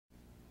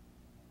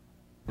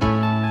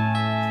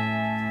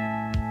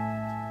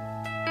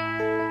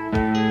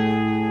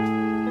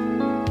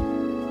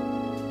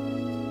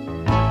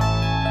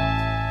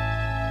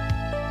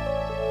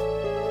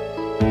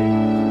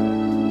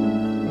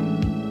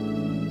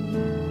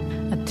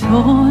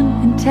torn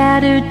and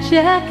tattered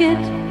jacket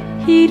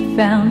he'd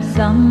found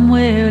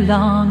somewhere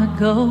long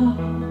ago,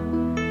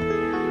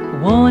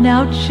 worn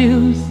out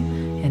shoes,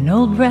 an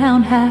old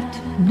brown hat,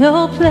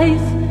 no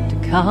place to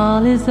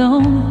call his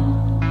own.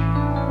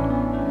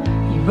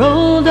 He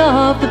rolled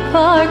off the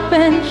park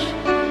bench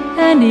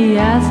and he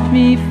asked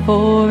me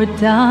for a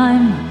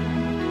dime.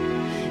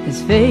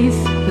 His face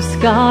was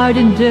scarred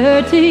and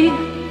dirty,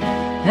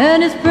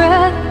 and his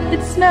breath,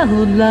 it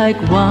smelled like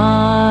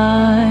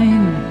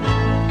wine.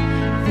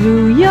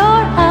 Through your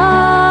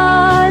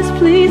eyes,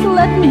 please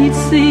let me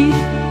see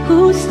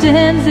who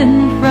stands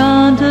in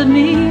front of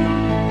me.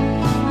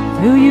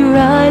 Through your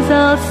eyes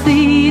I'll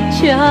see a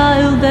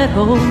child that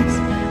holds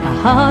a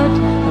heart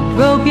of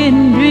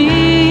broken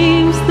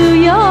dreams.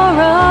 Through your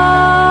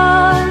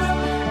eyes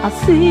I'll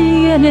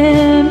see an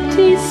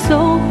empty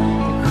soul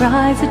that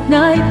cries at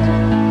night.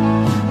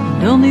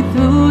 And only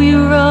through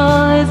your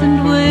eyes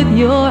and with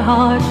your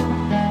heart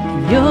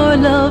can your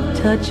love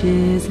touch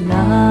his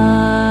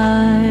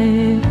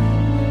life.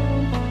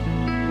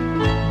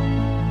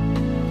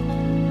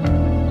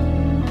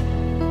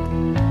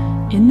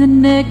 In the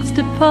next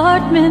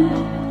apartment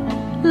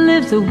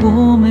lives a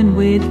woman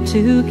with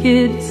 2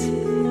 kids.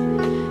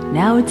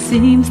 Now it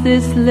seems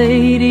this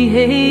lady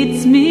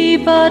hates me,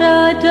 but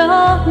I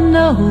don't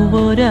know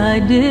what I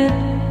did.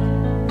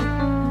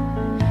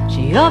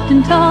 She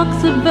often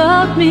talks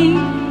about me.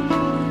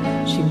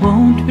 She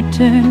won't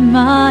return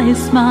my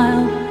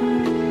smile.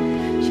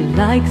 She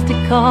likes to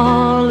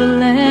call the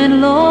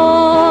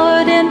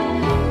landlord and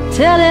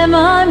tell him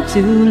I'm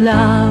too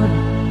loud.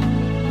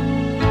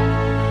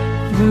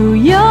 Through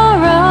your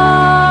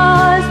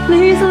eyes,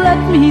 please let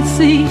me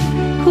see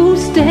who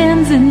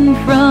stands in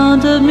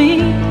front of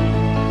me.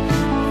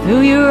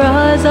 Through your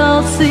eyes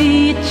I'll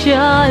see a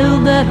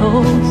child that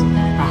holds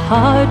a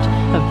heart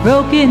of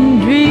broken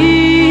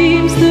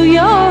dreams. Through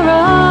your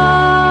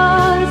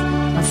eyes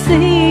I'll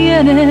see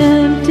an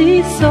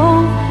empty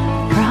soul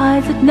that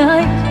cries at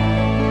night.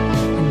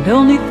 And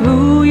only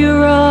through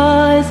your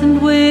eyes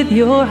and with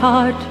your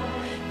heart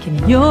can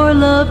your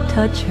love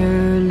touch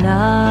her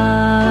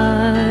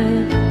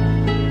life.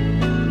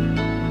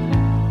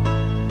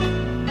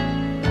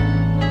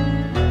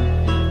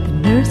 The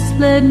nurse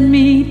led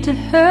me to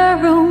her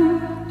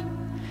room.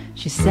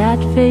 She sat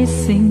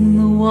facing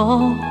the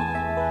wall.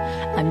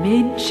 I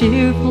made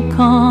cheerful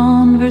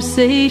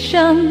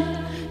conversation,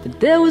 but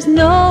there was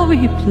no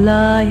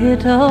reply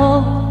at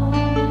all.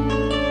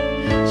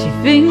 She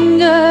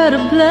fingered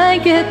a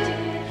blanket.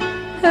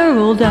 Her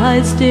old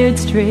eyes stared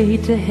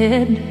straight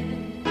ahead.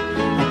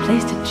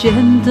 Placed a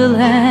gentle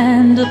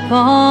hand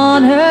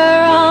upon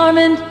her arm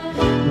and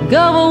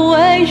go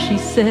away, she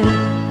said.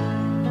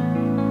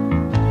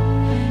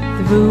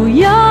 Through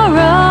your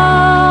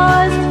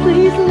eyes,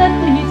 please let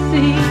me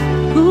see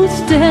who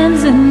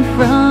stands in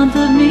front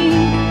of me.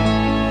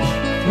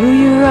 Through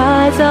your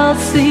eyes I'll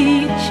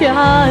see a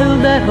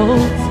child that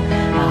holds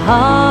a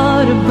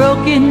heart of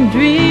broken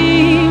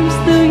dreams.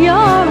 Through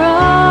your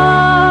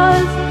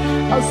eyes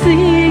I'll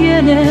see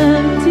an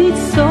empty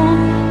soul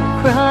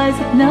that cries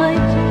at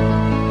night.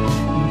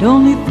 And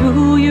only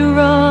through your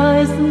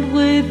eyes and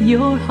with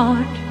your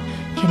heart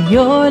can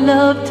your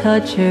love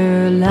touch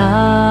her life.